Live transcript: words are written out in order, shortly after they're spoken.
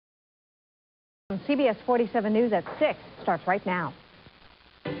CBS 47 News at 6 starts right now.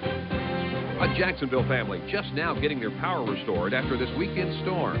 A Jacksonville family just now getting their power restored after this weekend's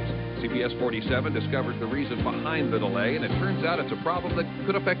storms. CBS 47 discovers the reason behind the delay, and it turns out it's a problem that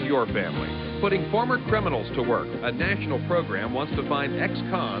could affect your family. Putting former criminals to work. A national program wants to find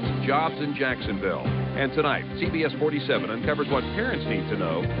ex-cons jobs in Jacksonville. And tonight, CBS 47 uncovers what parents need to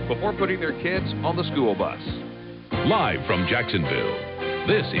know before putting their kids on the school bus. Live from Jacksonville,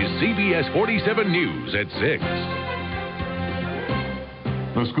 this is CBS 47 News at 6.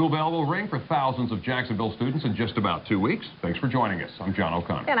 The school bell will ring for thousands of Jacksonville students in just about 2 weeks. Thanks for joining us. I'm John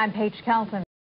O'Connor. And I'm Paige Kelton.